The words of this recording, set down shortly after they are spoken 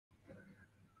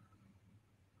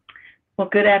Well,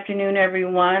 good afternoon,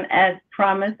 everyone. As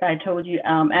promised, I told you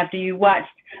after you watched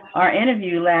our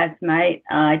interview last night,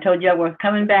 I told you I was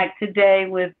coming back today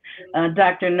with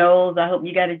Dr. Knowles. I hope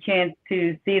you got a chance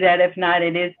to see that. If not,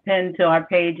 it is pinned to our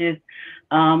pages.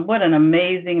 What an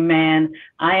amazing man.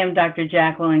 I am Dr.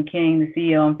 Jacqueline King, the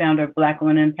CEO and founder of Black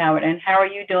Women Empowered. And how are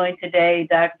you doing today,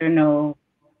 Dr. Knowles?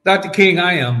 Dr. King,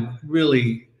 I am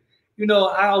really,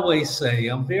 I always say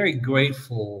I'm very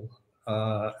grateful.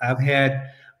 I've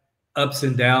had ups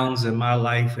and downs in my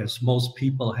life, as most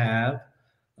people have.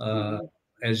 Uh,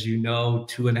 as you know,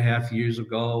 2.5 years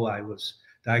ago, I was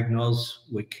diagnosed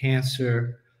with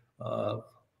cancer,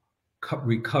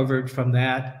 recovered from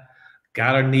that,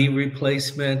 got a knee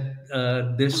replacement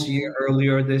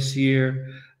earlier this year,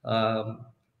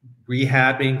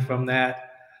 rehabbing from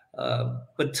that.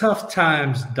 But tough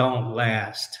times don't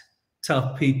last.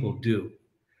 Tough people do.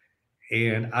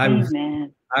 And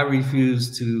I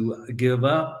refuse to give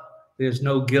up. There's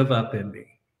no give up in me.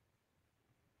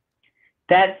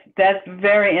 That's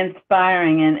very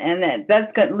inspiring, and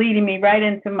that's leading me right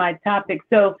into my topic.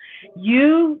 So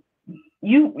you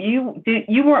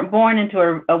weren't born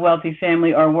into a wealthy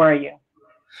family, or were you?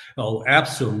 Oh,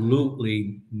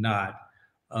 absolutely not.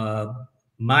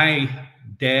 My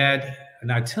dad,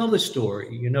 and I tell the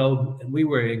story, we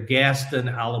were in Gaston,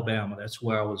 Alabama. That's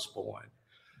where I was born.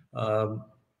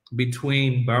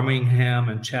 Between Birmingham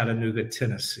and Chattanooga,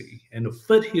 Tennessee, in the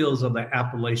foothills of the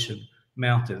Appalachian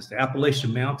Mountains. The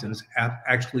Appalachian Mountains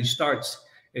actually starts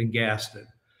in Gaston.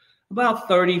 About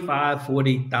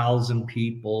 40,000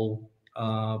 people.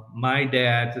 My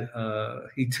dad,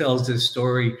 he tells this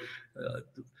story.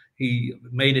 He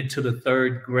made it to the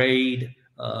third grade.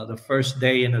 The first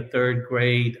day in the third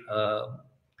grade,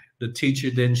 the teacher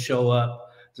didn't show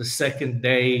up. The second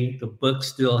day, the book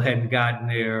still hadn't gotten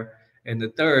there. And the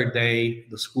third day,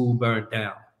 the school burned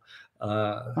down.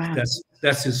 Wow.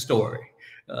 That's his story.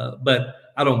 But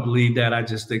I don't believe that. I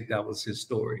just think that was his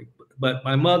story. But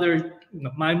my mother,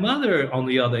 on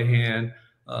the other hand,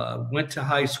 went to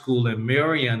high school in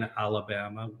Marion,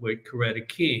 Alabama, with Coretta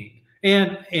King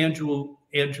and Andrew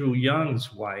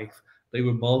Young's wife. They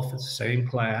were both in the same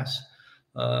class.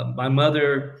 My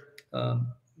mother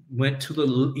went to the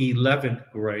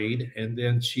 11th grade, and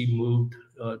then she moved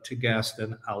to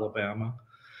Gaston, Alabama,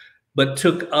 but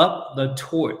took up the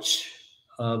torch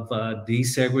of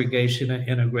desegregation and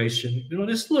integration.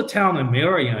 This little town in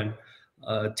Marion,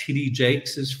 T.D.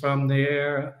 Jakes is from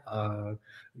there.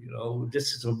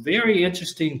 This is a very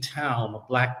interesting town of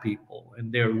Black people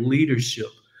and their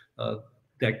leadership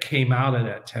that came out of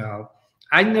that town.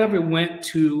 I never went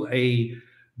to a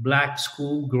Black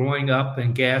school growing up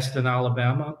in Gaston,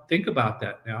 Alabama. Think about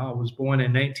that now. I was born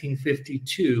in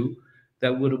 1952.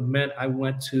 That would have meant I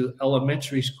went to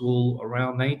elementary school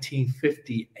around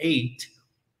 1958,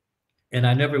 and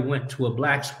I never went to a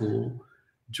Black school.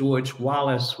 George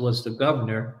Wallace was the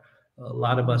governor. A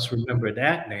lot of us remember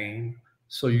that name,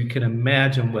 so you can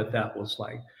imagine what that was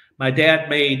like. My dad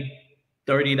made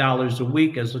 $30 a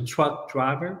week as a truck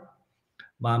driver.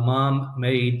 My mom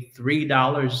made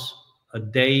 $3 a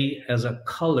day as a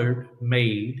colored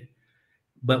maid.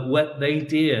 But what they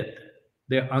did,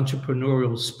 their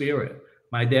entrepreneurial spirit,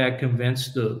 my dad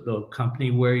convinced the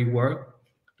company where he worked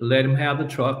to let him have the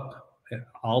truck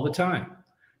all the time.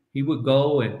 He would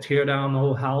go and tear down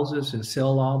old houses and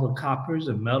sell all the coppers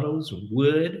and metals and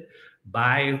wood,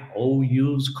 buy old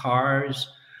used cars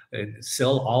and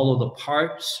sell all of the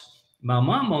parts. My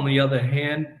mom, on the other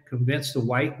hand, convinced the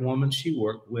white woman she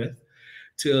worked with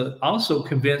to also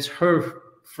convince her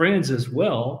friends as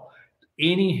well,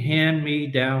 any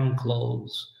hand-me-down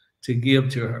clothes to give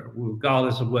to her,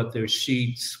 regardless of what their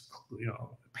sheets,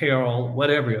 apparel,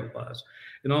 whatever it was.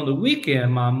 And on the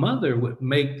weekend, my mother would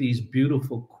make these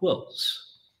beautiful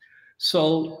quilts.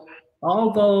 So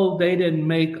although they didn't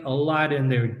make a lot in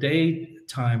their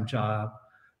daytime job,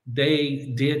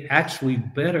 they did actually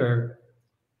better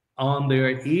on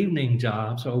their evening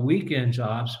jobs or weekend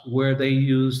jobs where they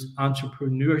used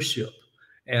entrepreneurship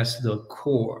as the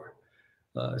core.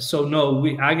 I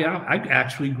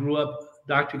actually grew up,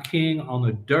 Dr. King, on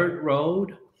a dirt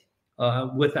road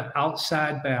with an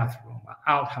outside bathroom, an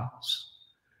outhouse.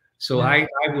 So I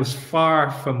was far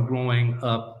from growing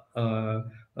up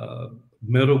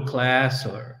middle class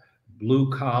or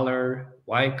blue collar,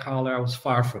 white collar. I was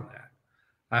far from that.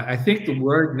 I think the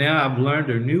word now, I've learned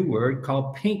a new word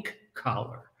called pink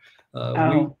collar.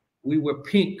 We were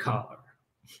pink collar.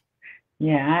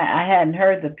 Yeah, I hadn't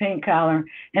heard the pink collar.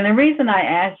 And the reason I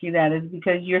asked you that is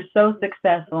because you're so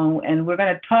successful, and we're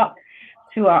going to talk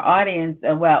to our audience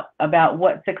about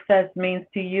what success means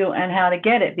to you and how to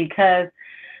get it. Because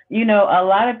you know, a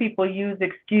lot of people use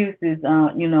excuses.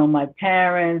 You know, my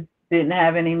parents didn't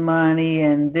have any money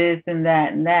and this and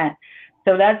that and that.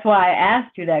 So that's why I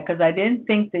asked you that, because I didn't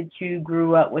think that you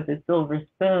grew up with a silver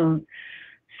spoon.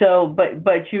 So,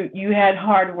 but you had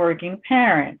hardworking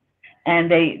parents, and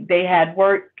they had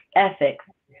work ethics,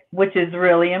 which is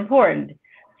really important.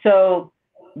 So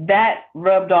that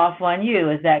rubbed off on you.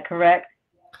 Is that correct?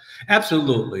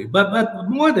 Absolutely. But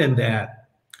more than that,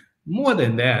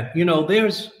 you know,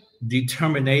 there's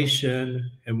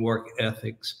determination and work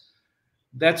ethics.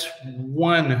 That's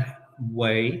one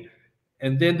way.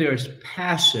 And then there's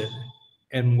passion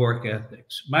and work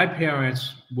ethics. My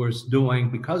parents was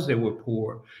doing, because they were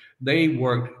poor, they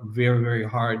worked very, very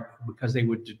hard because they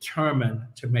were determined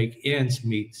to make ends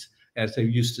meet, as they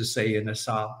used to say in the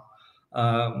South.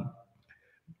 Um,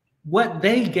 what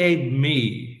they gave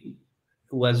me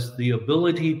was the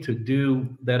ability to do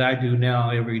that I do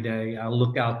now every day. I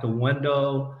look out the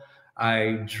window,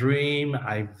 I dream,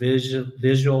 I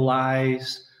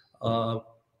visualize, uh,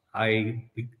 I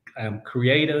am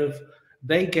creative.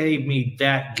 They gave me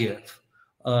that gift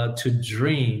to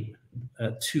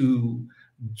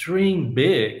dream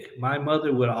big. My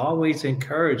mother would always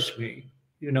encourage me.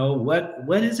 You know,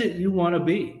 what is it you want to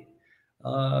be?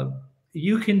 Uh,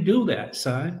 you can do that,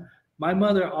 son. My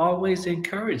mother always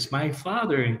encouraged. My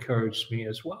father encouraged me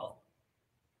as well.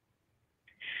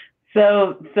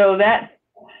 So that's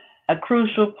a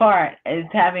crucial part, is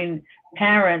having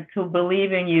parents who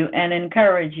believe in you and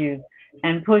encourage you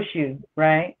and push you,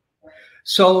 right?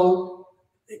 So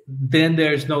then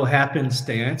there's no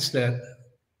happenstance that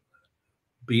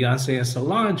Beyonce and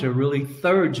Solange are really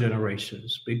third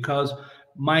generations, because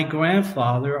my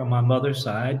grandfather on my mother's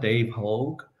side, Dave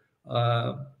Hogue,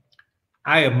 uh,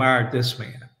 I admired this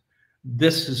man.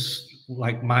 This is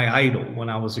like my idol when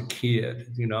I was a kid.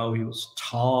 You know, he was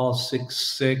tall,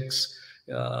 6'6".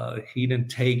 He didn't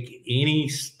take any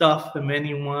stuff from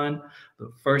anyone.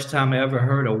 The first time I ever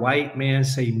heard a white man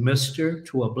say "Mister"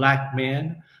 to a black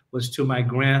man was to my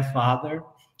grandfather.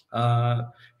 Uh,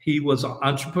 he was an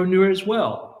entrepreneur as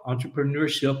well.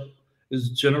 Entrepreneurship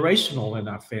is generational in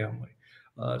our family.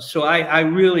 So I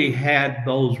really had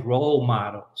those role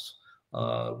models,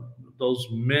 uh, those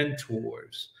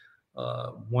mentors.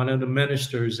 One of the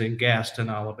ministers in Gaston,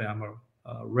 Alabama,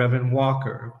 Reverend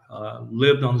Walker,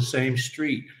 lived on the same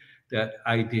street that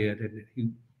I did. And he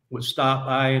would stop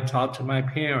by and talk to my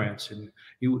parents, and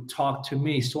he would talk to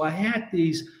me. So I had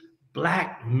these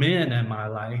black men in my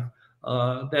life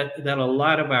that a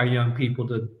lot of our young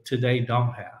people today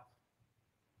don't have.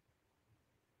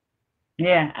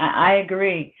 Yeah, I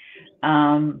agree.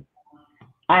 Um,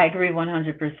 I agree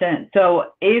 100%.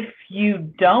 So if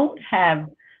you don't have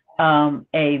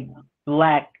a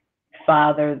black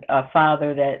father, a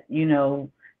father that, you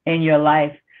know, in your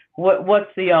life,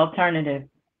 what's the alternative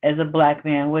as a black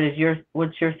man? What's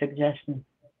your suggestion?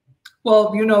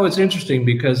 Well, you know, it's interesting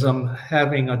because I'm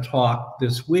having a talk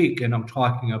this week and I'm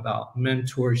talking about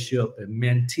mentorship and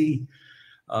mentee.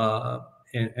 Uh,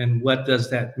 and what does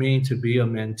that mean to be a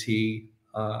mentee?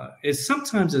 It's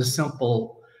sometimes as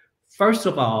simple, first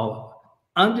of all,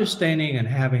 understanding and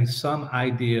having some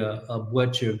idea of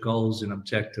what your goals and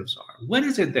objectives are. What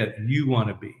is it that you want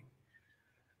to be?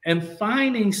 And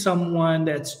finding someone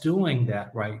that's doing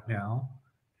that right now,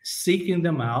 seeking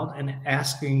them out and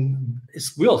asking.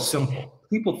 It's real simple.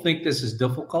 People think this is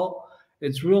difficult.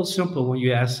 It's real simple when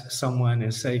you ask someone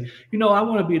and say, you know, I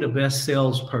want to be the best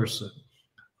salesperson.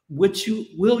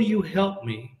 Will you help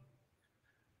me?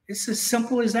 It's as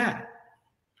simple as that.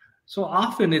 So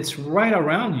often it's right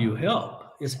around you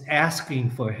help. It's asking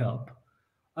for help.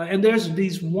 And there's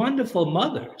these wonderful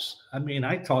mothers. I mean,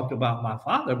 I talked about my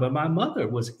father, but my mother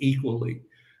was equally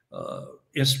uh,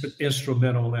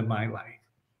 instrumental in my life.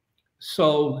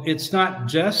 So it's not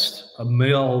just a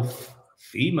male,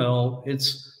 female,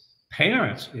 it's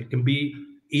parents. It can be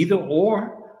either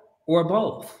or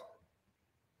both.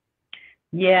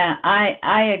 Yeah,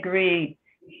 I agree.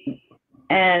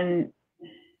 And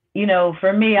you know,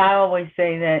 for me, I always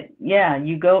say that, yeah,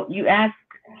 you ask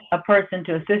a person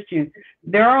to assist you.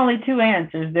 There are only two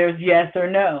answers. There's yes or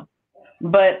no.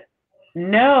 But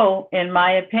no, in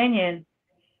my opinion,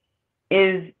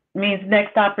 is means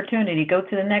next opportunity. Go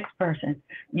to the next person.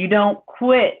 You don't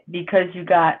quit because you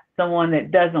got someone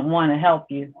that doesn't want to help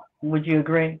you. Would you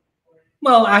agree?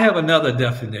 Well, I have another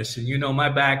definition. You know, my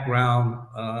background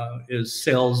is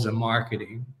sales and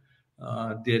marketing.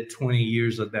 Did 20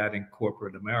 years of that in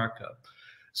corporate America.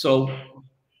 So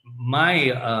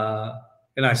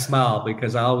and I smile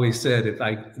because I always said if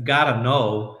I got to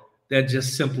know, that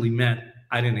just simply meant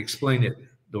I didn't explain it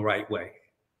the right way.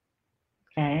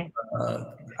 Okay.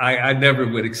 I never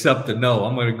would accept the no.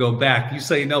 I'm going to go back. You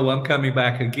say no, I'm coming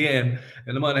back again,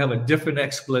 and I'm going to have a different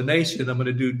explanation. I'm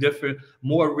going to do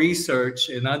more research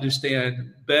and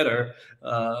understand better.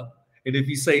 And if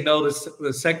you say no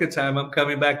the second time, I'm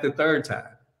coming back the third time.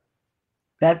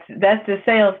 That's the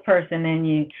salesperson in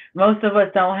you. Most of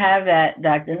us don't have that,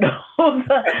 Dr. Knowles.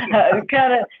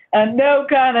 No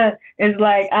kind of is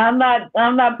like, I'm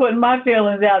not putting my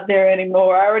feelings out there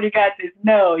anymore. I already got this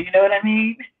no. You know what I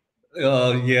mean?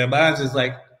 Yeah, mine's just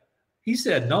like, he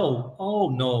said no. Oh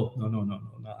no.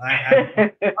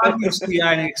 Obviously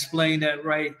I didn't explain that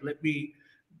right. Let me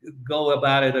go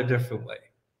about it a different way.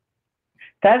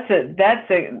 That's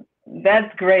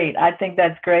great. I think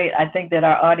that's great. I think that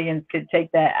our audience could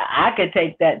take that. I could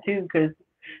take that too, because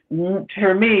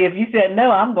for me, if you said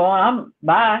no, I'm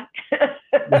bye.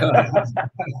 That's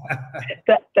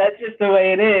just the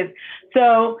way it is.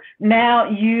 So now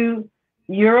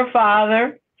you're a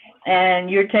father, and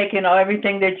you're taking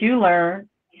everything that you learned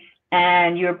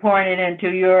and you're pouring it into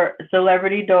your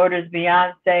celebrity daughters,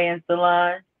 Beyonce and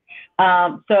Solange.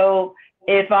 So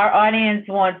if our audience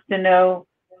wants to know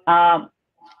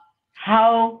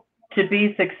how to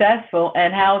be successful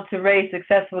and how to raise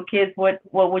successful kids, what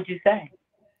would you say?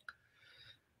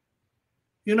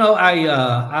 You know, I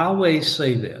always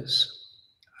say this.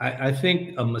 I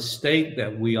think a mistake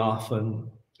that we often,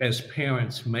 as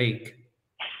parents, make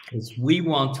is we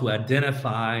want to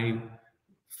identify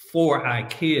for our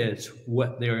kids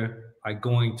what they are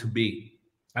going to be.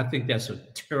 I think that's a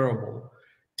terrible,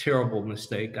 terrible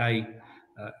mistake. I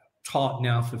taught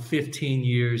now for 15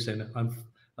 years, and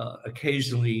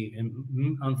occasionally,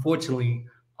 and unfortunately,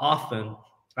 often,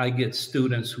 I get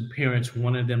students who parents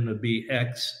wanted them to be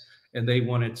X and they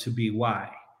wanted to be Y.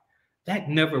 That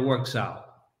never works out.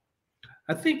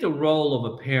 I think the role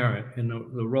of a parent, and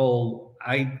the role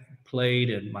I played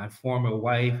and my former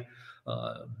wife,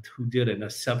 who did an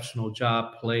exceptional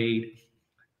job, played,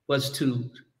 was to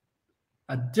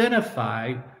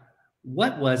identify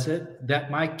what was it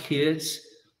that my kids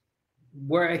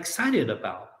were excited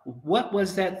about. What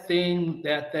was that thing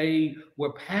that they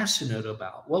were passionate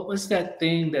about? What was that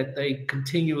thing that they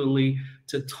continually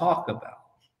to talk about?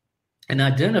 And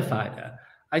identify that.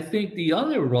 I think the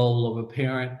other role of a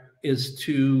parent is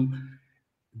to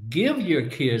give your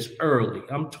kids early,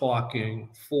 I'm talking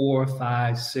 4,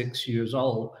 5, 6 years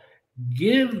old,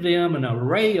 give them an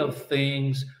array of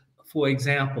things. For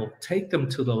example, take them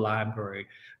to the library,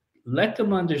 let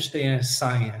them understand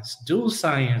science, do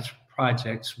science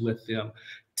projects with them,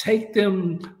 take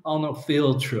them on a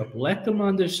field trip, let them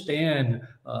understand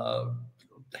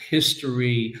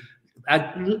history.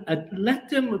 I let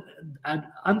them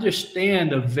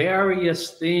understand the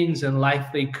various things in life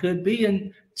they could be,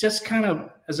 and just kind of,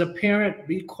 as a parent,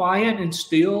 be quiet and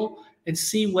still and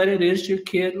see what it is your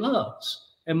kid loves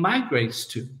and migrates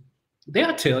to.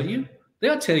 They'll tell you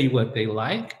what they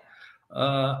like.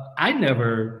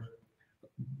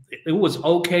 It was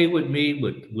okay with me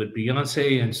with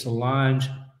Beyonce and Solange,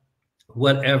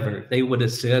 whatever. They would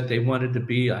have said they wanted to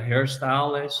be a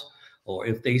hairstylist, or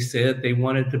if they said they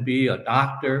wanted to be a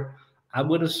doctor, I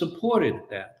would have supported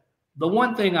that. The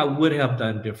one thing I would have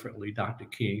done differently, Dr.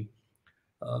 King,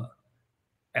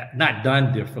 not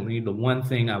done differently, the one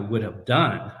thing I would have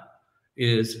done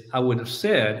is I would have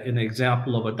said, in the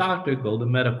example of a doctor, go to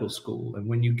medical school. And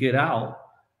when you get out,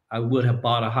 I would have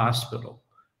bought a hospital.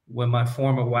 When my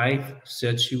former wife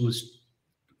said she was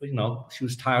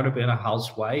tired of being a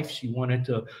housewife, she wanted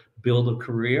to build a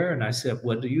career. And I said,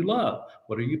 what do you love?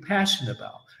 What are you passionate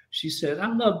about? She said, I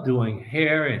love doing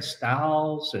hair and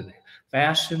styles and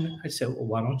fashion. I said, well,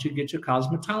 why don't you get your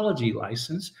cosmetology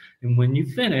license? And when you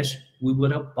finish, we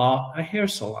would have bought a hair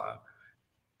salon.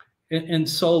 And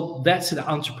so that's the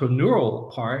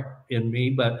entrepreneurial part in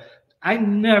me. But I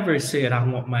never said I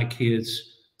want my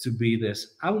kids to be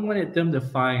this. I wanted them to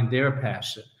find their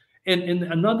passion. And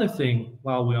another thing,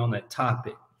 while we're on that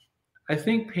topic, I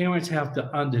think parents have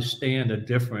to understand the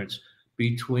difference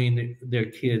between their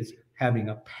kids having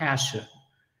a passion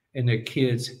and their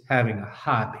kids having a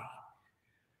hobby.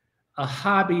 A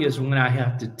hobby is when I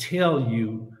have to tell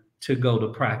you to go to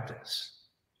practice.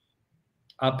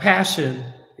 A passion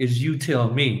is you tell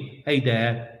me, hey,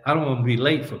 Dad, I don't want to be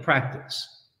late for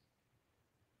practice.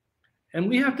 And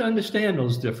we have to understand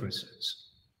those differences.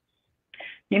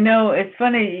 You know, it's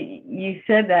funny you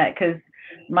said that, because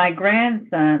my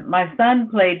son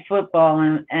played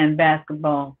football and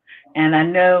basketball. And I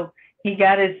know he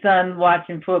got his son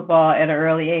watching football at an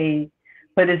early age,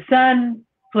 but his son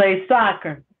plays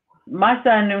soccer. My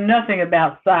son knew nothing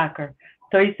about soccer.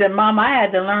 So he said, Mom, I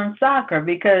had to learn soccer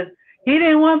because he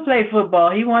didn't want to play football.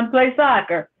 He wanted to play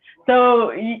soccer.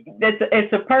 So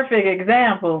it's a perfect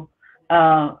example,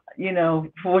 for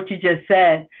what you just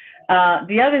said.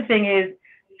 The other thing is,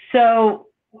 so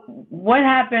what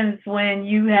happens when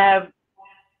you have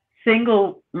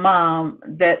single mom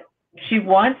that she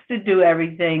wants to do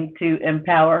everything to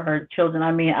empower her children?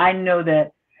 I mean, I know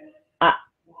that I,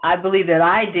 I believe that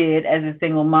I did as a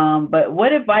single mom, but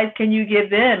what advice can you give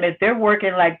them if they're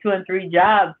working like 2 and 3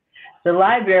 jobs? The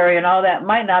library and all that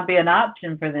might not be an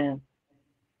option for them.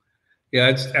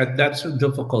 Yeah, that's a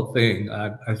difficult thing.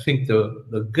 I think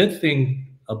the good thing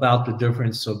about the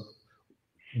difference of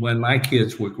when my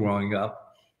kids were growing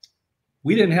up,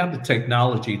 we didn't have the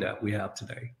technology that we have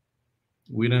today.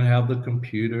 We didn't have the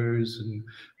computers, and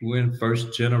we're in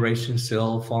first generation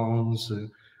cell phones, and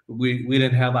we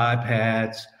didn't have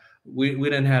iPads. We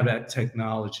didn't have that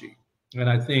technology. And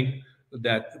I think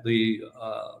that the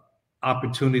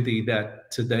opportunity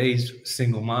that today's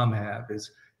single mom have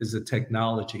is the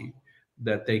technology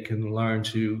that they can learn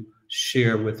to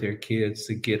share with their kids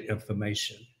to get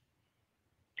information.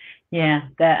 Yeah,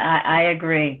 that I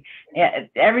agree.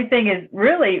 Everything is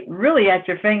really, really at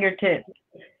your fingertips.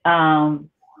 And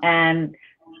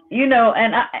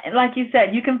like you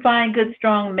said, you can find good,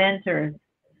 strong mentors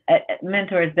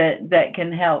that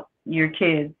can help your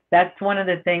kids. That's one of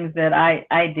the things that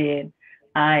I did.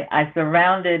 I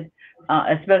surrounded,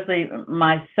 especially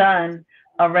my son,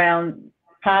 around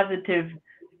positive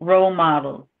role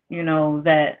models,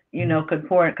 that, could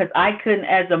pour it. Because I couldn't,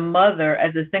 as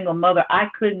a single mother, I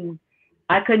couldn't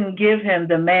give him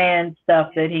the man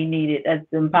stuff that he needed. That's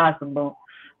impossible.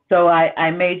 So I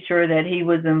made sure that he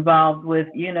was involved with,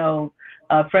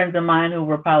 friends of mine who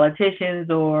were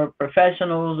politicians or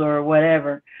professionals or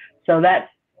whatever. So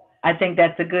I think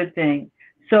that's a good thing.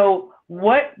 So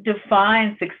what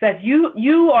defines success?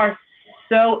 You are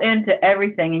so into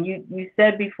everything, and you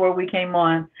said before we came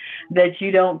on that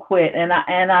you don't quit, and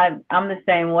I'm the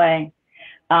same way.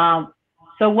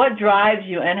 So what drives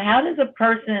you, and how does a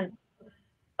person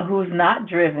who's not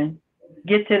driven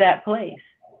get to that place?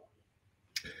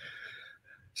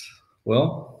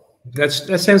 Well,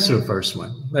 let's answer the first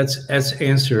one. Let's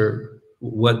answer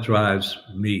what drives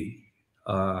me.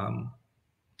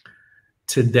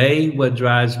 Today, what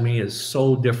drives me is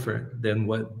so different than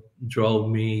what drove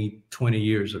me 20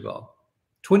 years ago.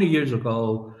 20 years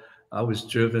ago, I was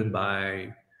driven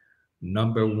by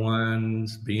number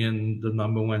ones, being the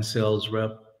number one sales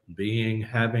rep,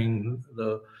 having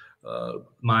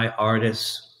my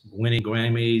artists winning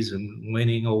Grammys and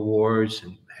winning awards,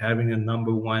 and having a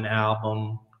number one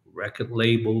album, record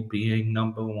label being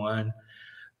number one.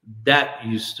 That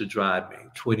used to drive me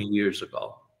 20 years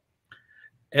ago.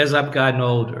 As I've gotten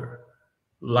older,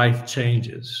 life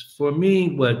changes. For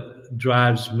me, what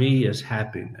drives me is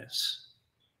happiness.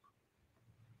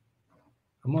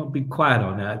 I'm going to be quiet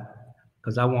on that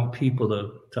because I want people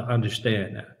to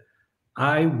understand that.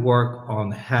 I work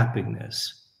on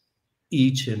happiness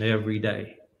each and every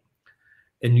day.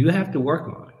 And you have to work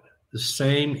on it. The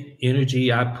same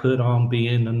energy I put on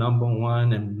being the number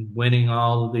one and winning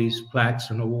all of these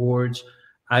plaques and awards,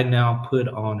 I now put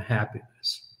on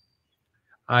happiness.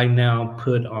 I now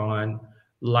put on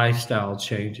lifestyle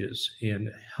changes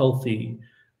in healthy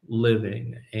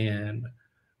living. And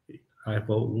I have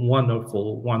a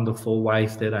wonderful, wonderful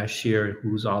wife that I share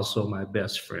who's also my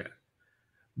best friend.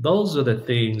 Those are the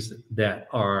things that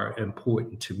are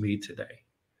important to me today.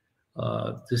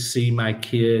 To see my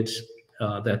kids,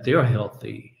 that they're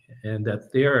healthy and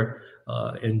that they're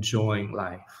enjoying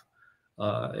life.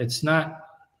 It's not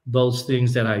those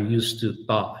things that I used to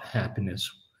thought happiness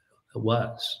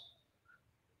was.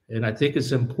 And I think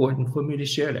it's important for me to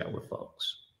share that with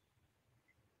folks.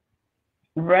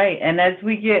 Right. And as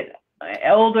we get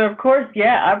older, of course,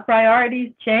 yeah, our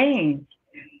priorities change.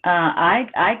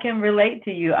 I can relate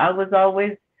to you. I was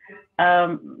always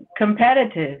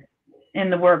competitive in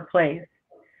the workplace.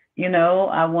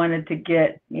 I wanted to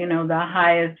get, the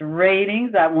highest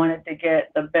ratings. I wanted to get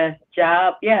the best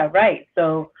job. Yeah, right.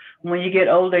 So when you get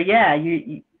older, yeah,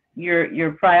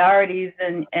 your priorities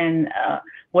and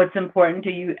what's important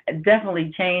to you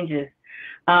definitely changes.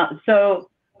 So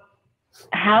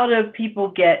how do people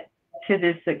get to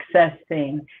this success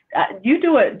thing? Do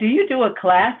you do a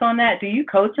class on that? Do you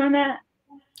coach on that?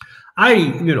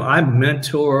 I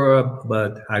mentor,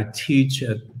 but I teach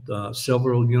at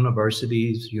several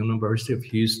universities, University of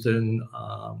Houston,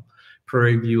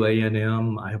 Prairie View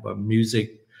A&M. I have a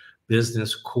music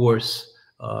business course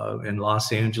in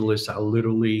Los Angeles. I'll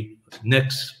literally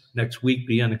next week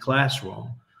be in a classroom.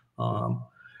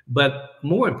 But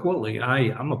more importantly,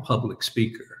 I'm a public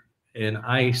speaker, and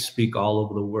I speak all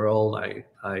over the world.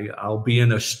 I'll be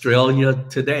in Australia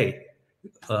today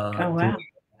Oh, wow.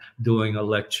 doing a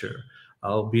lecture.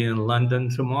 I'll be in London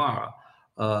tomorrow.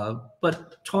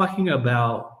 But talking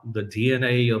about the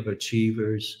DNA of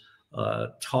achievers,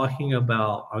 talking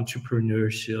about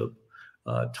entrepreneurship,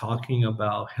 talking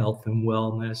about health and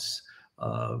wellness,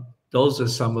 those are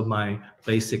some of my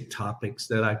basic topics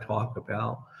that I talk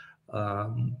about.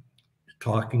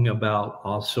 Talking about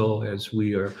also as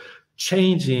we are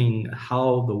changing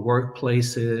how the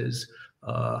workplace is,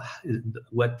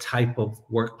 what type of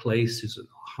workplace is a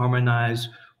harmonized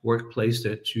workplace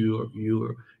that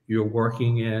you're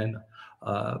working in.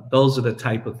 Those are the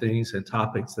type of things and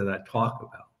topics that I talk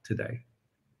about today.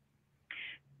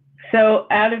 So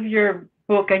out of your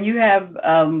book, and you have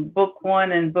book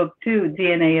 1 and book 2,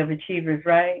 DNA of Achievers,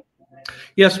 right?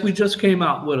 Yes, we just came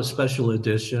out with a special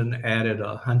edition, added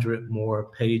 100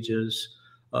 more pages.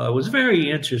 It was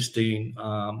very interesting.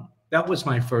 That was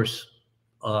my first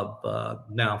of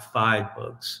now 5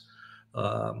 books.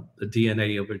 The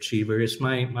DNA of Achiever. It's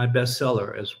my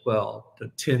bestseller as well, The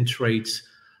 10 Traits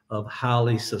of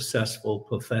Highly Successful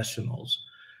Professionals.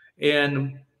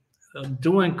 And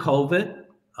during COVID,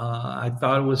 I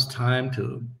thought it was time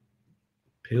to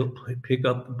pick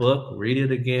up the book, read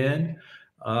it again.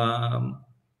 And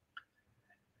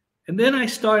then I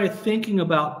started thinking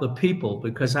about the people,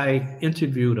 because I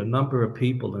interviewed a number of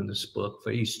people in this book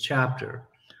for each chapter.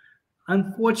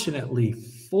 Unfortunately,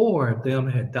 4 of them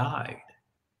had died.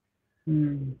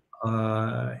 And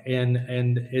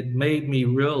it made me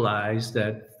realize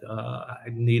that I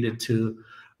needed to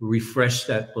refresh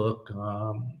that book,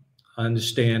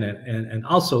 understand it, and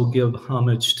also give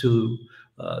homage to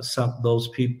some of those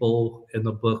people in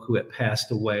the book who had passed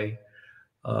away.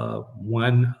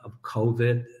 One of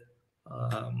COVID,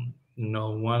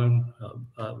 one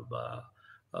of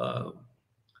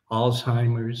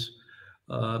Alzheimer's.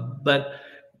 But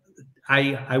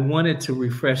I wanted to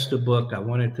refresh the book. I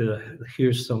wanted to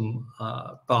hear some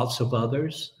thoughts of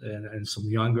others and some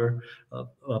younger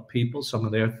people, some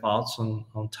of their thoughts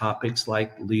on topics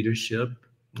like leadership,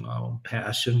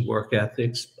 passion, work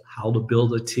ethics, how to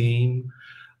build a team,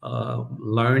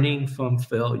 learning from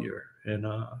failure. And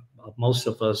most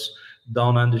of us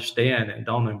don't understand and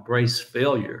don't embrace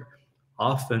failure.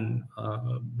 Often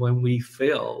when we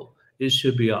fail, it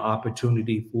should be an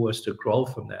opportunity for us to grow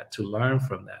from that, to learn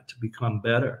from that, to become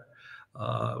better.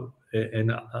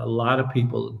 And a lot of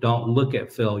people don't look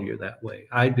at failure that way.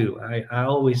 I do. I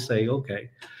always say, okay.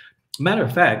 Matter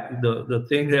of fact, the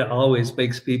thing that always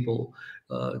makes people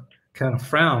kind of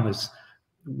frown is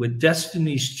with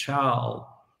Destiny's Child,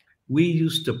 we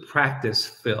used to practice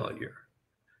failure.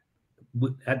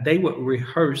 They would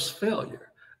rehearse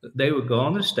failure. They would go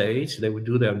on the stage, they would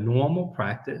do their normal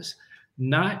practice,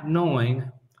 not knowing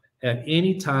at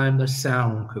any time the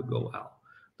sound could go out,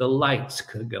 the lights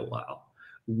could go out.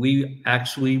 We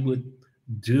actually would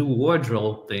do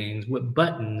wardrobe things with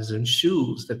buttons and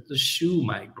shoes that the shoe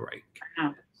might break,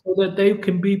 so that they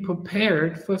can be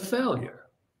prepared for failure.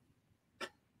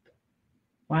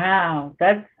 Wow,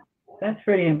 that's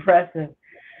pretty impressive.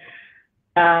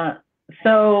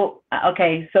 So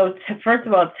first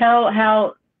of all, tell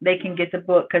how they can get the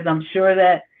book, because I'm sure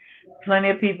that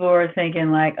plenty of people are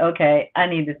thinking like, okay, I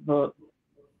need this book.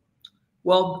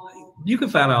 Well, you can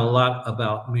find out a lot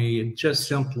about me just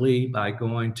simply by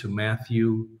going to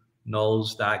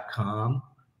MathewKnowles.com.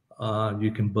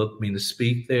 You can book me to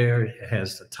speak there. It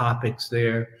has the topics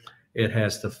there. It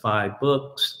has the 5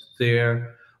 books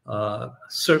there.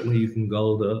 Certainly you can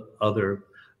go to other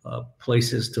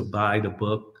places to buy the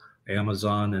book,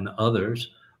 Amazon and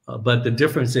others. But the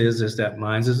difference is that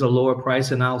mine is a lower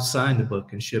price, and I'll sign the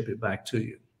book and ship it back to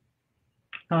you.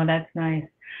 Oh, that's nice.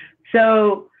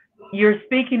 So your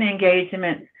speaking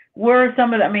engagements, where are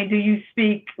some of the, where do you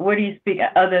speak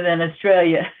other than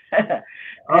Australia?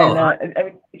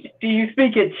 Do you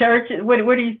speak at churches?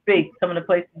 Where do you speak? Some of the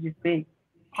places you speak?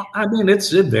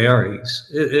 It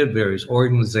varies. It varies.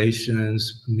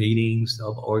 Organizations, meetings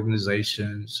of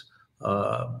organizations,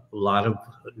 a lot of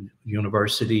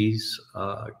universities,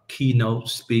 keynote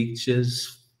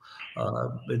speeches.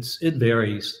 It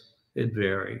varies. It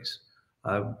varies.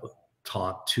 I've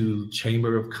talked to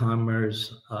Chamber of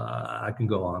Commerce. I can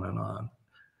go on and on.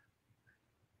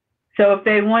 So if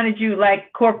they wanted you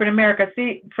like corporate America,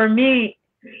 see, for me,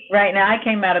 right now, I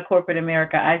came out of corporate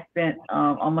America. I spent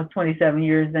almost 27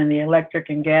 years in the electric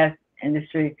and gas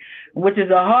industry, which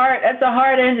is a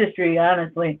hard industry,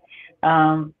 honestly,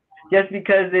 just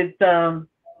because it's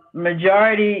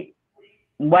majority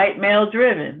white male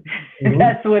driven. Mm-hmm.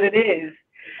 That's what it is.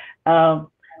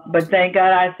 But thank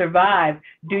God I survived.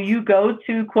 Do you go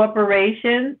to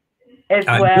corporations as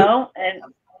well? And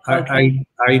Okay.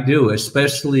 I do,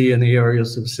 especially in the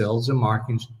areas of sales and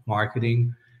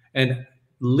marketing and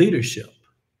leadership,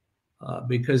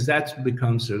 because that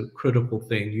becomes a critical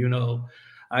thing. You know,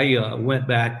 I went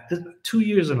back 2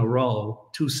 years in a row,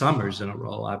 2 summers in a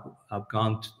row. I've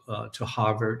gone to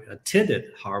Harvard,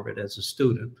 attended Harvard as a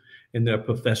student in their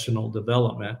professional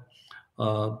development.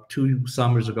 2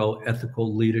 summers ago,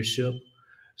 ethical leadership.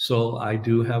 So I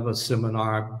do have a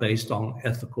seminar based on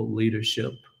ethical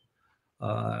leadership.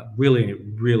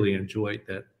 Really enjoyed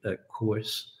that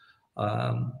course.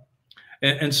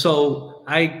 And so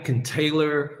I can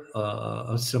tailor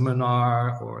a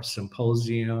seminar or a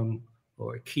symposium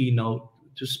or a keynote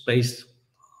just based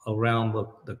around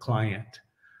the client.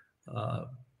 Uh,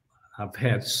 I've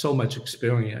had so much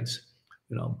experience,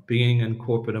 you know, being in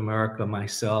corporate America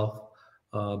myself,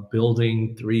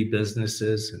 building 3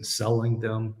 businesses and selling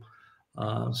them.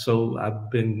 So I've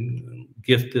been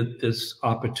gifted this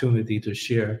opportunity to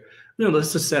share, you know, the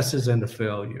successes and the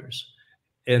failures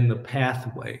and the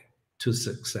pathway to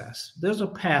success. There's a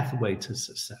pathway to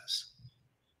success.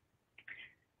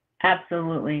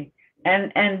 Absolutely.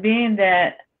 And being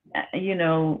that, you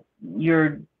know,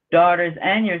 your daughters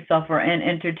and yourself are in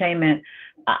entertainment,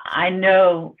 I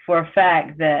know for a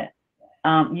fact that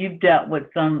you've dealt with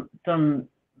some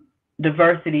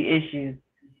diversity issues.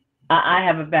 I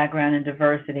have a background in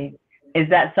diversity. Is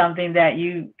that something that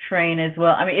you train as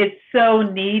well? I mean, it's so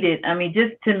needed. I mean,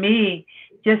 just to me,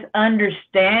 just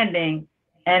understanding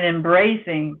and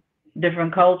embracing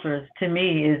different cultures to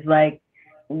me is like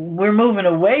we're moving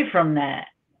away from that.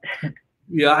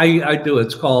 Yeah, I do.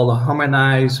 It's called a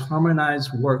harmonized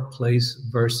workplace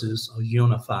versus a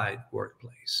unified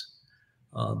workplace.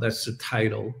 That's the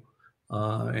title.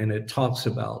 And it talks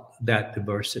about that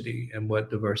diversity and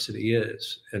what diversity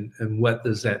is and what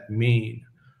does that mean.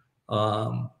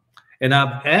 And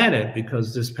I've added,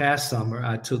 because this past summer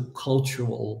I took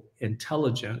cultural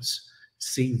intelligence,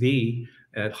 CV,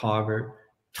 at Harvard,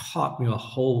 taught me a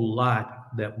whole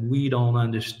lot that we don't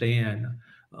understand.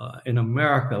 In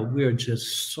America, we're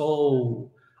just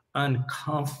so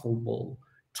uncomfortable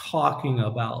talking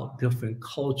about different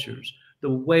cultures, the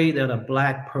way that a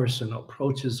Black person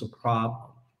approaches a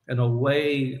problem, and a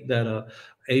way that a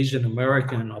Asian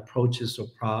American approaches a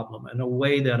problem, and a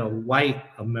way that a white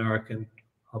American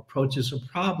approaches a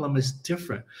problem is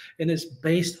different, and it's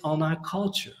based on our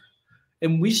culture.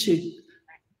 And we should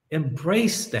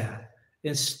embrace that.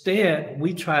 Instead,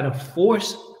 we try to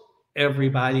force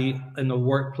everybody in the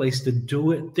workplace to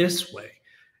do it this way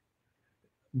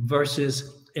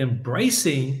versus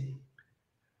embracing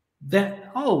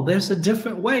that, oh, there's a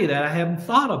different way that I haven't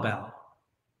thought about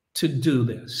to do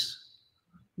this.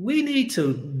 We need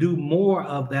to do more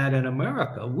of that in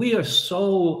America. We are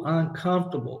so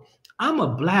uncomfortable. I'm a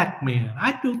Black man.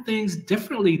 I do things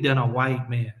differently than a white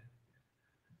man.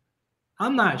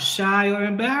 I'm not shy or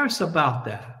embarrassed about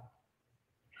that.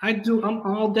 I'm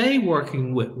all day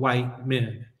working with white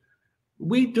men.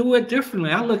 We do it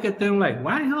differently. I look at them like,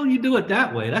 why the hell you do it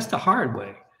that way? That's the hard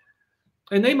way.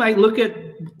 And they might look at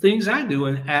things I do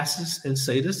and ask us and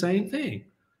say the same thing.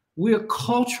 We're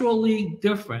culturally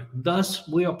different. Thus,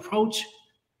 we approach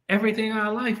everything in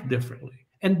our life differently.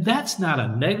 And that's not a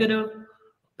negative.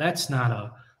 That's not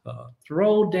a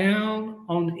throw down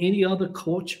on any other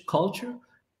culture.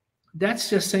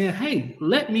 That's just saying, hey,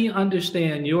 let me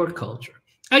understand your culture.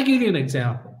 I'll give you an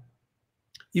example.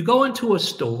 You go into a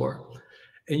store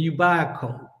and you buy a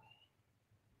coat,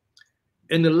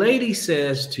 and the lady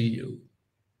says to you,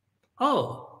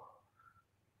 oh,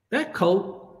 that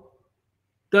coat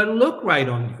doesn't look right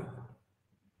on you.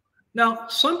 Now,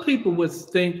 some people would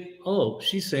think, oh,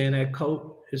 she's saying that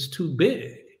coat is too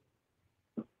big,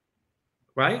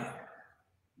 right?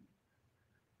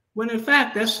 When in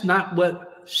fact, that's not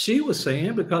what she was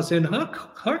saying, because in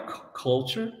her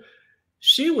culture,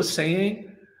 she was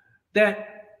saying that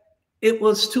it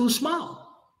was too small.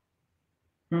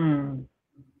 Hmm.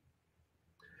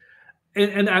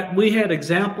 And we had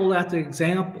example after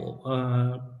example.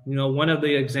 You know, one of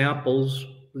the examples,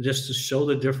 just to show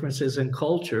the differences in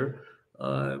culture,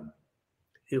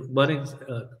 one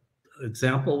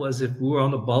example was if we were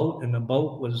on a boat and the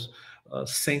boat was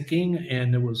sinking,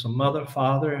 and there was a mother,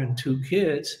 father, and 2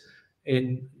 kids,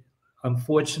 and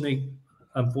unfortunately,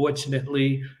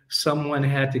 someone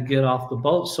had to get off the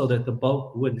boat so that the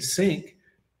boat wouldn't sink.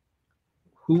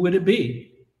 Who would it be?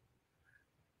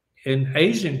 In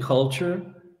Asian culture,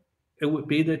 it would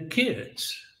be the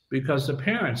kids, because the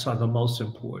parents are the most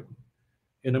important.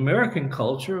 In American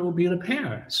culture, it would be the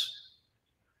parents.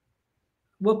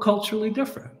 We're culturally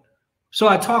different. So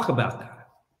I talk about that.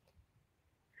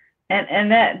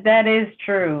 And that is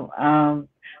true.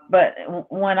 But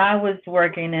when I was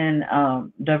working in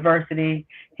diversity,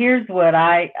 here's what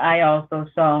I also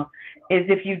saw is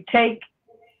if you take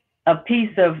a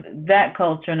piece of that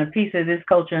culture and a piece of this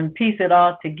culture and piece it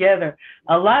all together,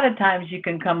 a lot of times you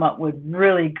can come up with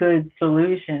really good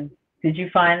solutions. Did you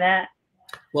find that?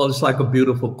 Well, it's like a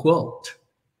beautiful quilt.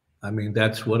 I mean,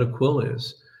 that's what a quilt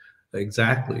is.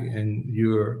 Exactly. And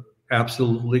you're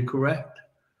absolutely correct.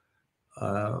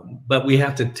 But we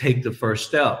have to take the first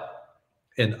step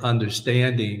in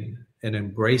understanding and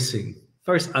embracing,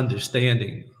 first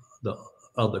understanding the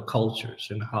other cultures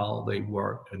and how they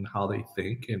work and how they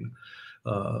think and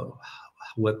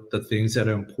what the things that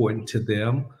are important to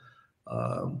them.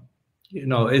 You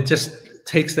know, it just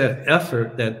takes that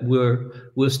effort that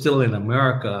we're still in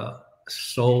America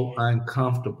so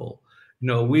uncomfortable. You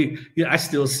know, I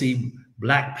still see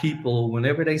Black people,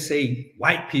 whenever they say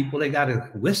white people, they got to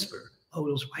whisper, oh,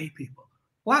 those white people.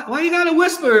 Why you got to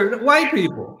whisper white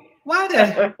people? Why the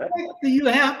heck do you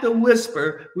have to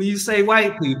whisper when you say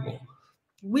white people?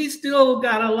 We still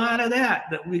got a lot of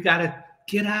that we got to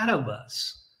get out of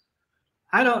us.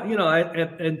 I don't, you know,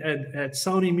 at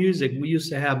Sony Music, we used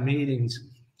to have meetings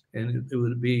and it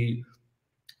would be,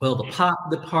 well, the pop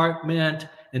department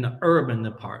and the urban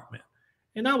department.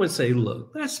 And I would say,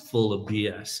 look, that's full of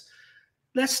BS.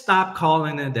 Let's stop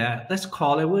calling it that. Let's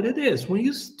call it what it is. When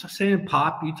you're saying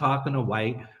pop, you're talking to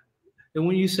white. And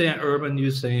when you're saying urban,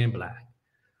 you're saying Black.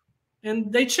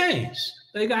 And they changed.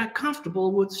 They got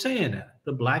comfortable with saying that.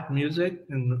 The Black music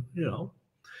and, you know,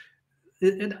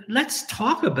 let's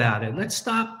talk about it. Let's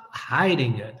stop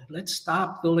hiding it. Let's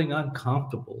stop feeling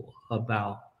uncomfortable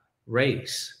about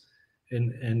race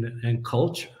and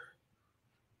culture.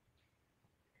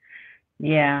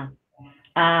 Yeah,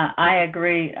 I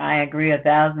agree. I agree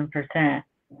 1,000%.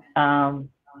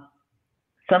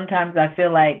 Sometimes I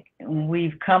feel like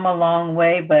we've come a long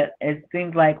way, but it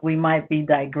seems like we might be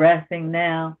digressing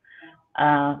now.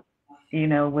 You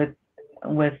know, with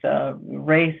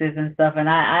races and stuff, and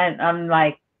I'm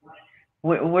like,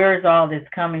 where's all this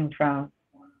coming from?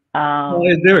 Well,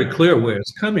 it's very clear where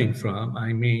it's coming from.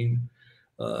 I mean,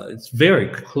 it's very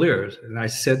clear, and I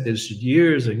said this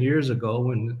years and years ago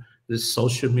when this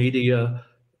social media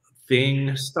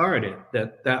thing started,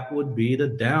 that would be the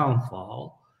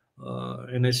downfall,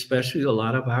 and especially a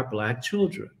lot of our Black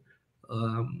children,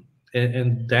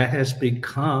 and that has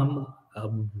become a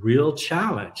real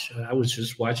challenge. I was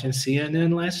just watching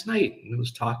CNN last night, and it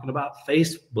was talking about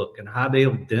Facebook and how they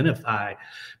identify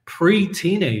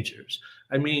pre-teenagers.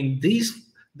 I mean,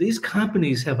 these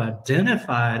companies have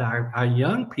identified our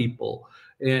young people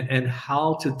and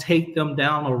how to take them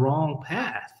down a wrong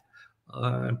path.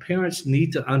 And parents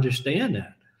need to understand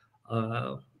that.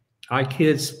 Our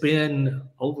kids spend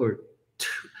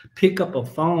pick up a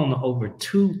phone over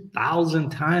 2,000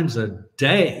 times a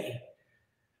day.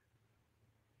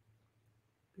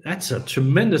 That's a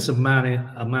tremendous amount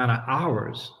of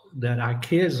hours that our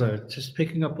kids are just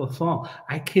picking up a phone.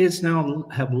 Our kids now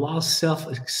have lost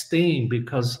self-esteem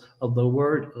because of the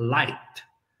word liked.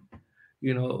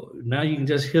 You know, now you can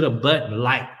just hit a button,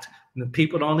 liked. And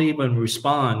people don't even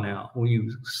respond now. When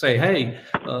you say, hey,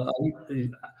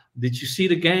 did you see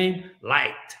the game?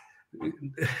 Liked.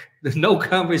 There's no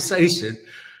conversation.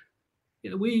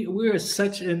 You know, we're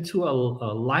such into a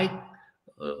like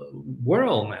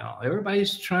world now.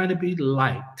 Everybody's trying to be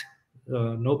liked.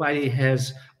 Nobody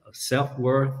has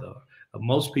self-worth.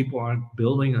 Most people aren't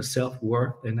building a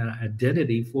self-worth and an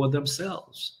identity for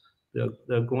themselves.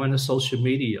 They're going to social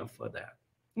media for that.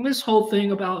 And this whole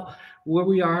thing about where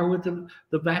we are with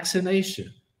the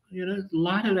vaccination, you know, a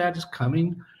lot of that is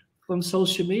coming from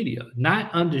social media,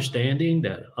 not understanding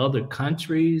that other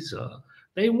countries,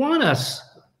 they want us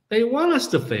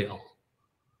to fail.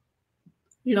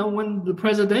 You know, when the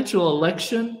presidential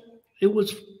election, it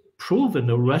was proven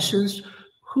the Russians,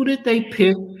 who did they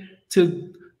pick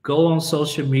to go on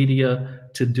social media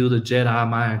to do the Jedi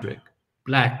mind trick?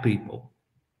 Black people.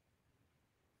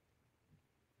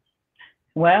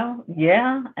 Well,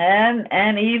 yeah, and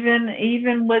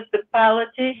even with the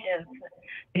politicians,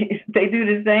 they do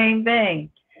the same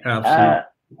thing. Absolutely.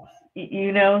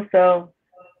 You know, so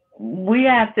we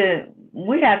have to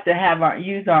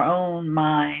use our own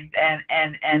minds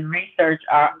and research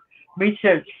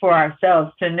for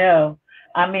ourselves to know.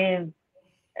 I mean,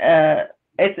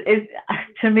 it's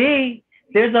to me,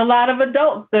 there's a lot of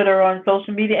adults that are on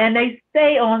social media and they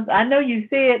stay on. I know you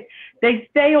see it. They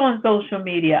stay on social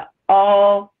media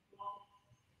all.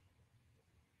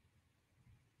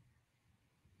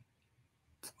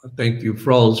 I think you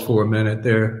froze for a minute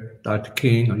there, Dr.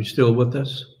 King. Are you still with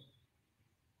us?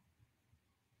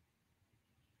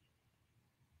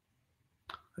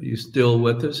 Are you still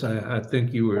with us? I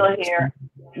think you were. Still here.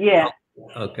 Yeah.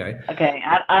 Okay. Okay.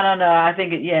 I don't know. I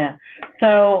think yeah.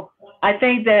 So I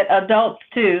think that adults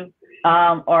too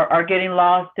are getting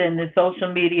lost in the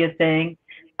social media thing.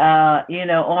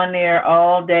 On there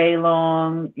all day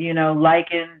long.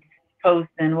 Liking,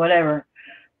 posting, whatever.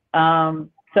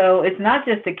 So it's not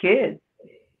just the kids.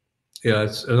 Yeah,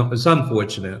 it's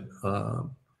unfortunate.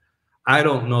 I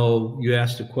don't know. You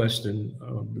asked a question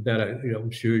that I'm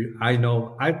sure I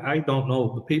know. I don't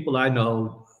know. The people I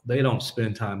know, they don't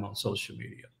spend time on social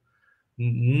media.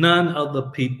 None of the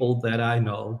people that I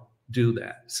know do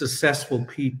that. Successful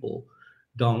people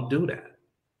don't do that.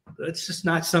 It's just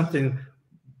not something.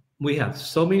 We have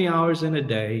so many hours in a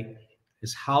day.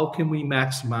 Is how can we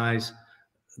maximize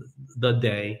the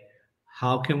day?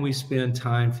 How can we spend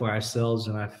time for ourselves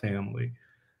and our family?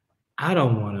 I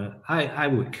don't want to. I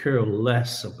would care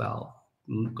less about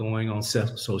going on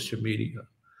social media.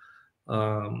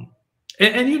 Um,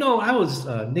 I was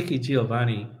Nikki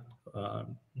Giovanni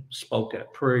spoke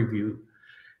at Prairie View,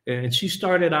 and she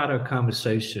started out her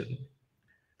conversation.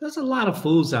 There's a lot of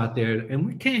fools out there, and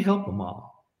we can't help them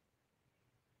all.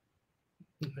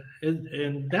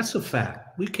 And that's a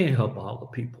fact. We can't help all the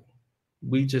people.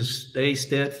 We just stay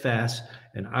steadfast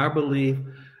in our belief.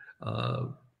 Uh,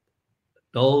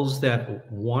 those that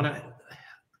want to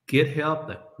get help,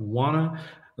 that want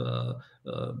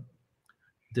to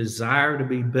desire to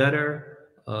be better,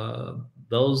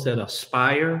 those that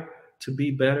aspire to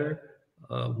be better,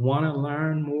 want to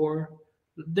learn more,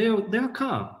 they'll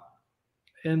come,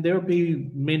 and there'll be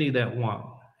many that won't.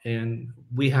 And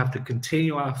we have to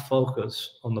continue our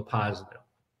focus on the positive.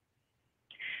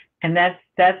 And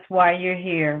that's why you're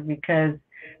here, because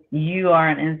you are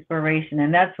an inspiration,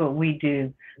 and that's what we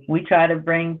do. We try to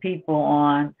bring people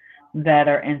on that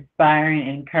are inspiring,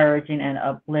 encouraging, and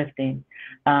uplifting.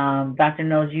 Dr.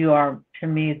 Knowles, you are, to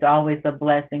me, it's always a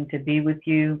blessing to be with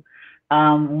you.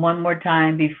 One more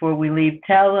time before we leave,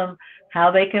 tell them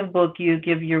how they can book you,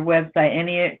 give your website,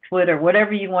 any Twitter,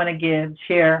 whatever you want to give,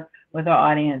 share with our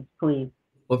audience, please.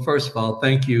 Well, first of all,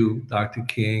 thank you, Dr.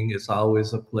 King. It's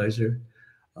always a pleasure.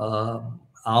 I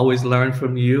always learn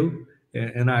from you,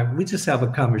 and we just have a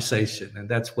conversation, and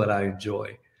that's what I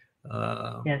enjoy.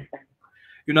 Yes, sir.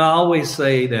 I always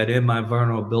say that in my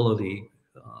vulnerability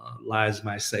lies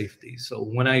my safety. So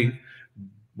when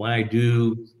I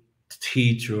do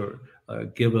teach or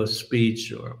give a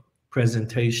speech or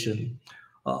presentation,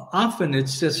 often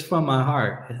it's just from my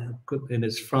heart, and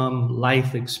it's from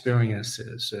life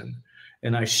experiences,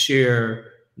 and I share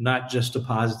not just the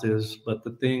positives, but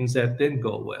the things that didn't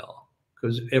go well,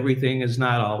 because everything is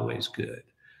not always good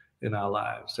in our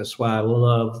lives. That's why I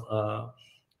love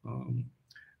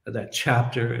that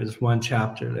chapter is one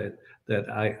chapter that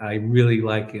I really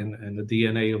like in the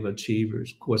DNA of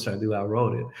Achievers. Of course, I do. I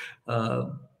wrote it,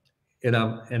 and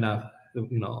I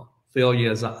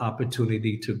failure is an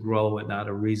opportunity to grow and not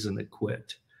a reason to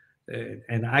quit.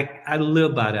 And I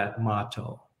live by that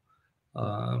motto.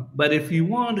 But if you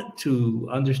want to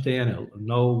understand and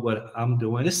know what I'm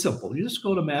doing, it's simple. You just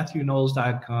go to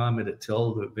MathewKnowles.com, and it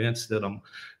tells the events that are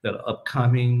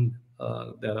upcoming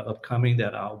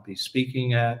that I'll be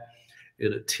speaking at.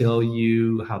 It'll tell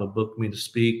you how to book me to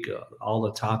speak, all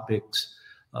the topics.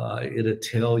 It'll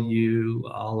tell you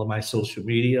all of my social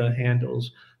media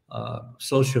handles.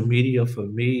 Social media for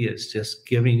me is just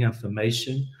giving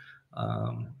information.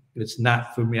 It's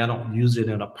not for me. I don't use it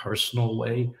in a personal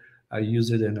way. I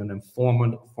use it in an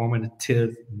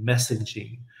informative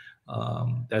messaging.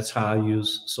 That's how I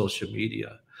use social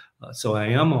media. So I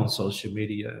am on social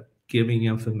media giving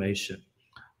information.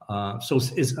 So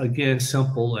it's again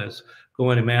simple as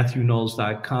going to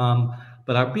MathewKnowles.com.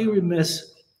 But I'd be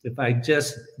remiss if I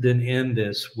just didn't end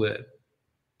this with,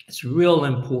 it's real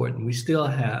important. We still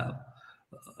have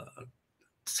a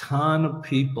ton of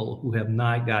people who have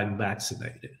not gotten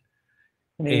vaccinated.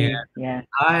 And yeah.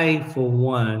 I, for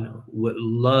one, would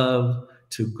love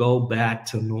to go back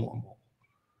to normal.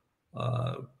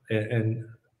 And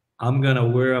I'm going to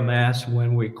wear a mask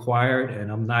when required,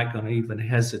 and I'm not going to even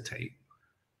hesitate.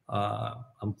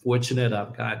 I'm fortunate.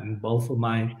 I've gotten both of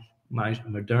my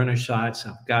Moderna shots.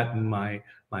 I've gotten my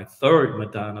third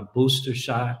Moderna booster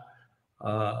shot.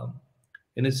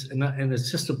 And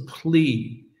it's just a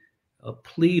plea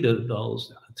to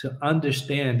those to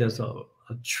understand there's a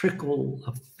trickle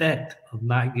effect of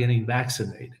not getting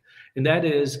vaccinated. And that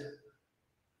is,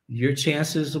 your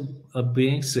chances of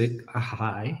being sick are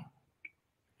high.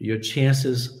 Your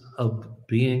chances of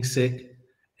being sick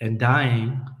and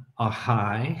dying are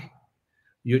high.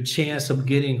 Your chance of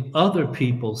getting other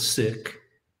people sick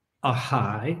are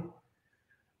high.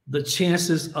 The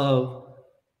chances of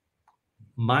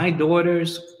my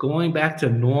daughters going back to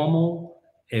normal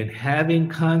and having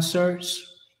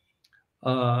concerts,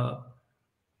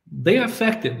 they're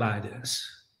affected by this.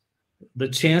 The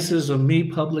chances of me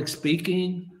public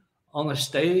speaking on a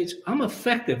stage, I'm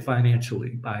affected financially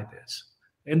by this.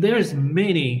 And there's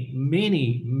many,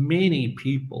 many, many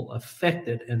people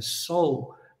affected in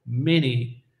so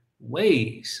many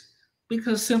ways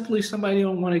because simply somebody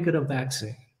don't want to get a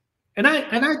vaccine. And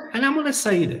I'm going to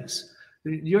say this.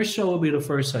 Your show will be the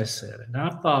first I said it. And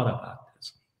I've thought about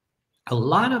this. A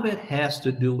lot of it has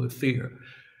to do with fear.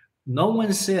 No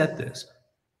one said this.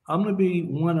 I'm going to be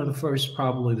one of the first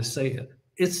probably to say it.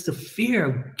 It's the fear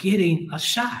of getting a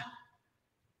shot.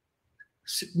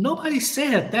 Nobody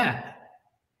said that.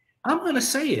 I'm going to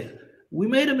say it. We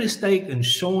made a mistake in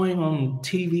showing on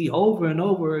TV over and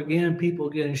over again people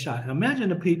getting shot. Imagine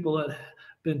the people that have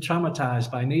been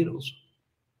traumatized by needles.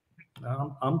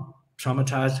 I'm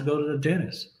traumatized to go to the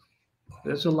dentist.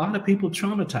 There's a lot of people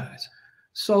traumatized.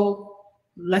 So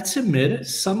let's admit it.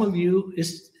 Some of you,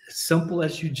 it's as simple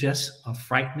as you just are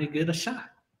frightened to get a shot.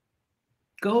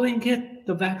 Go and get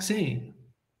the vaccine.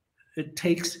 It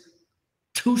takes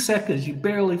 2 seconds. You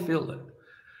barely feel it.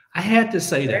 I had to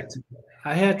say that.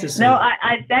 I had to say No, that.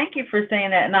 I thank you for saying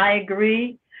that. And I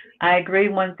agree. I agree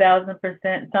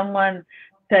 1000%. Someone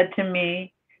said to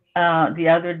me the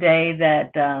other day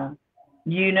that,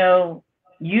 you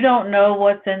don't know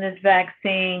what's in this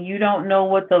vaccine. You don't know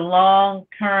what the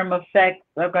long-term effects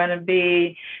are going to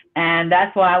be. And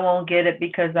that's why I won't get it,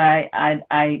 because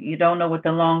you don't know what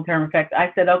the long-term effects.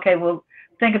 I said, okay, well,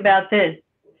 think about this.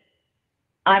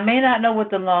 I may not know what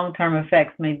the long-term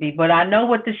effects may be, but I know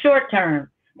what the short-term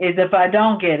is if I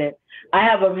don't get it. I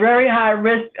have a very high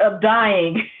risk of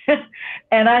dying.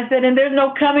 And I said, and there's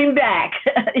no coming back.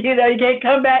 You can't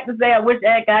come back and say, I wish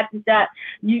I had got the shot.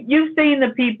 You've seen the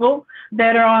people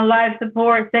that are on life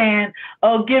support saying,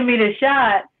 oh, give me the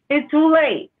shot. It's too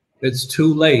late. It's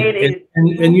too late. It is and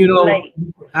late.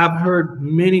 I've heard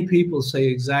many people say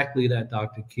exactly that,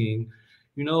 Dr. King.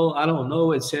 I don't know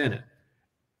what's in it.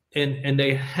 And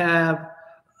they have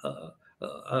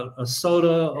a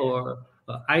soda or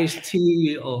iced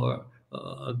tea or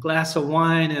a glass of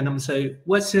wine, and I'm saying,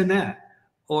 what's in that?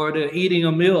 Or they're eating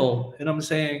a meal, and I'm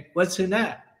saying, what's in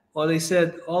that? Or they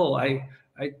said, oh, I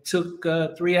took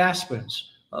 3 aspirins.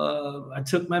 I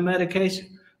took my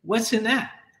medication. What's in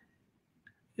that?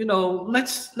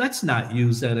 Let's not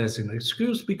use that as an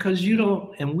excuse, because you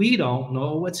don't and we don't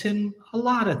know what's in a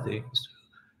lot of things.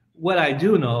 What I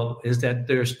do know is that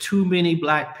there's too many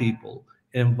Black people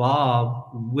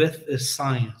involved with this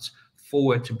science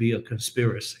for it to be a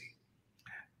conspiracy.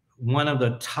 One of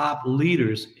the top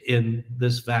leaders in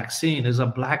this vaccine is a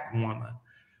Black woman.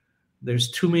 There's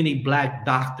too many Black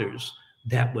doctors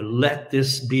that would let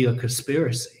this be a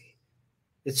conspiracy.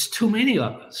 It's too many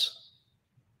of us.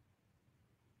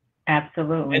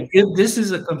 Absolutely. And if this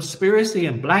is a conspiracy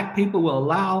and Black people will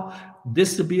allow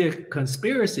this to be a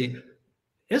conspiracy,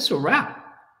 it's a wrap.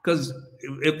 Because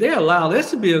if they allow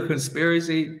this to be a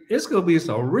conspiracy, it's going to be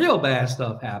some real bad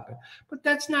stuff happen. But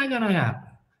that's not going to happen.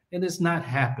 And it's not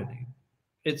happening.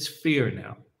 It's fear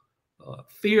now.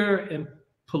 Fear and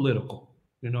political.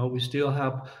 We still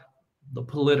have the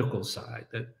political side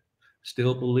that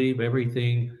still believe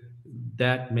everything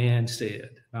that man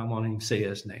said. I won't even say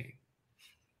his name.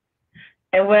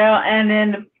 And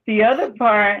then the other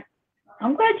part,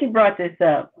 I'm glad you brought this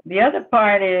up. The other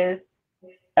part is,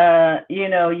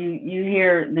 you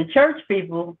hear the church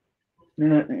people, I'm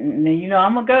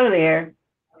going to go there.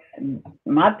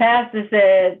 My pastor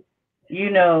said, we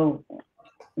don't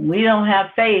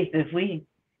have faith if we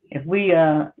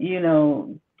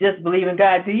just believe in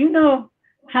God. Do you know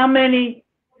how many,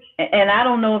 and I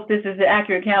don't know if this is the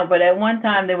accurate count, but at one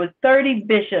time there was 30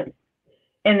 bishops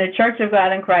in the Church of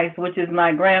God in Christ, which is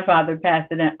my grandfather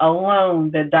pastored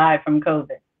alone, that died from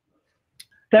COVID.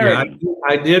 30. Yeah,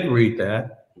 I did read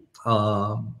that.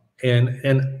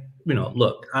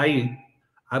 Look,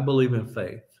 I believe in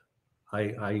faith.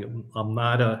 I'm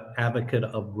not an advocate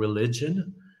of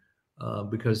religion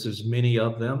because there's many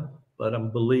of them, but I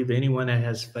believe anyone that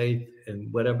has faith in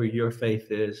whatever your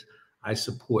faith is, I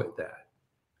support that.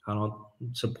 I don't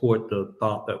support the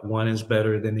thought that one is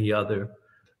better than the other,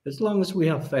 as long as we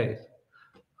have faith.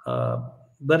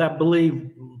 But I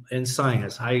believe in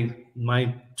science.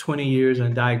 My 20 years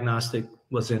in diagnostic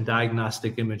was in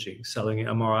diagnostic imaging, selling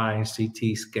MRI and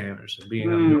CT scanners, and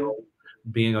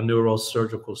being a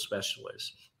neurosurgical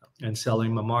specialist and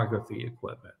selling mammography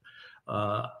equipment.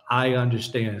 I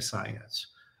understand science.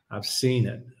 I've seen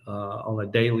it on a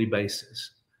daily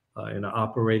basis in an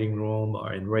operating room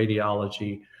or in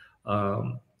radiology.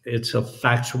 It's a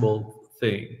factual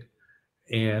thing.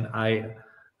 And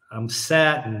I'm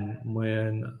saddened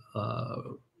when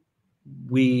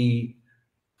we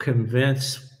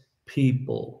convince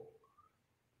people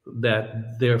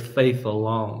that their faith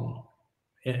alone,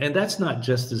 and that's not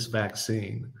just this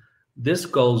vaccine. This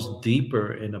goes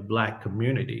deeper in the Black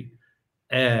community,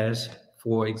 as,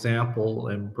 for example,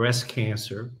 in breast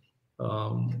cancer,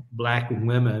 Black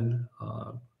women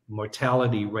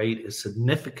mortality rate is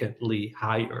significantly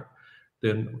higher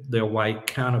than their white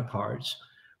counterparts.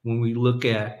 When we look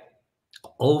at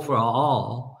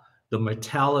overall the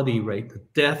mortality rate, the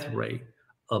death rate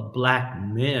of Black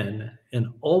men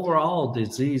in overall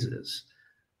diseases,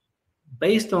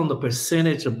 based on the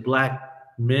percentage of Black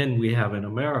men we have in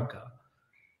America,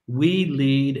 we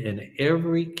lead in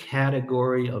every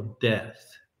category of death.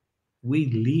 We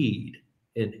lead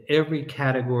in every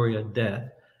category of death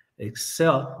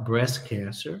except breast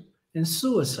cancer and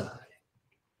suicide.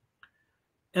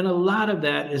 And a lot of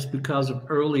that is because of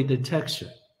early detection,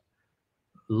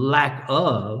 lack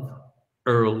of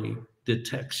early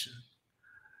detection.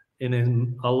 And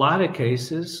in a lot of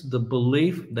cases, the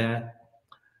belief that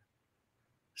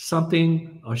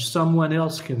something or someone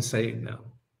else can save them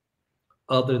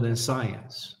other than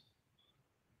science,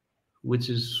 which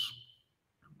is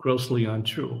grossly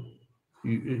untrue.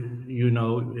 You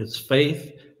know, it's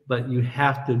faith, but you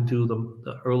have to do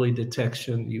the early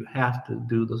detection. You have to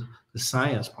do the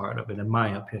science part of it, in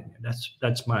my opinion.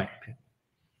 That's my opinion.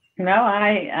 No,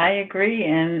 I agree.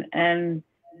 And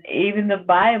even the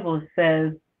Bible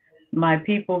says, my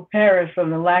people perish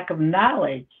from the lack of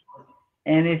knowledge.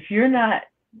 And if you're not,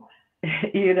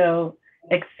 you know,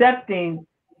 accepting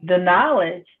the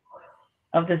knowledge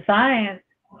of the science,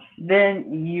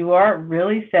 then you are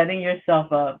really setting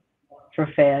yourself up for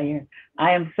failure.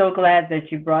 I am so glad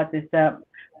that you brought this up.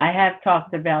 I have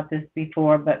talked about this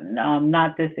before, but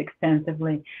not this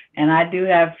extensively. And I do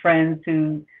have friends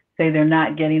who say they're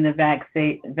not getting the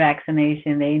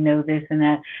vaccination. They know this and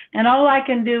that. And all I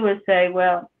can do is say,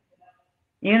 well,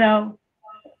 you know,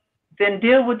 then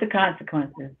deal with the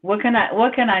consequences. What can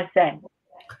I say?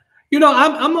 You know,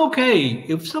 I'm okay.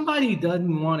 If somebody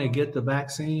doesn't want to get the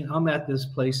vaccine, I'm at this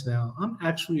place now. I'm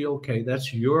actually okay.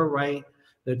 That's your right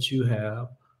that you have.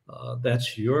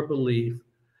 That's your belief.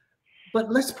 But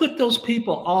let's put those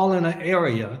people all in an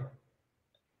area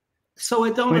so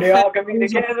it don't affect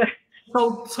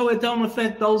so it don't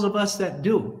affect those of us that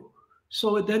do.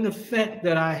 So it doesn't affect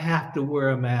that I have to wear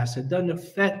a mask. It doesn't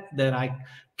affect that I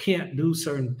can't do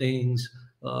certain things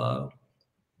for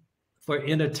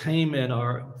entertainment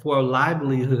or for a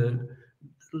livelihood.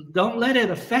 Don't let it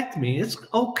affect me. It's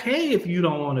okay if you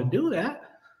don't want to do that,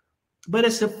 but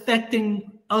it's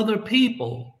affecting other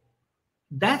people.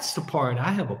 That's the part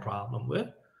I have a problem with.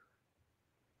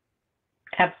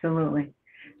 Absolutely.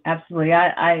 Absolutely.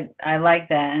 I like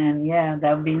that. And yeah,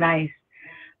 that would be nice.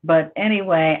 But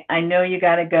anyway, I know you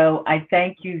got to go. I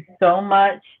thank you so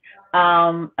much.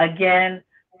 Again,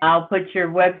 I'll put your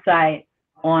website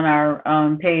on our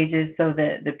pages so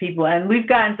that the people, and we've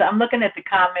gotten, so I'm looking at the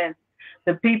comments.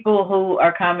 The people who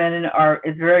are commenting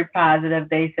is very positive.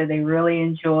 They said they really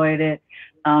enjoyed it.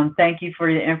 Thank you for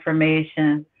your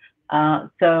information.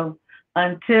 So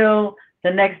until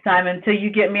the next time, until you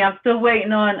get me, I'm still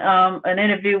waiting on an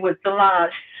interview with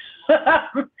Solange.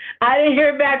 I didn't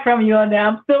hear back from you on that.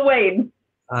 I'm still waiting.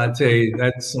 I tell you,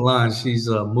 that's Solange. She's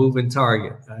a moving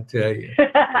target. I tell you.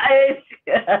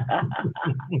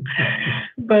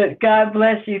 But God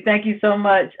bless you. Thank you so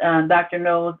much, Dr.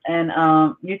 Knowles. And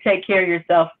you take care of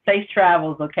yourself. Safe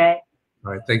travels, okay?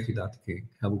 All right. Thank you, Dr. King.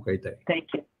 Have a great day. Thank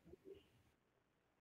you.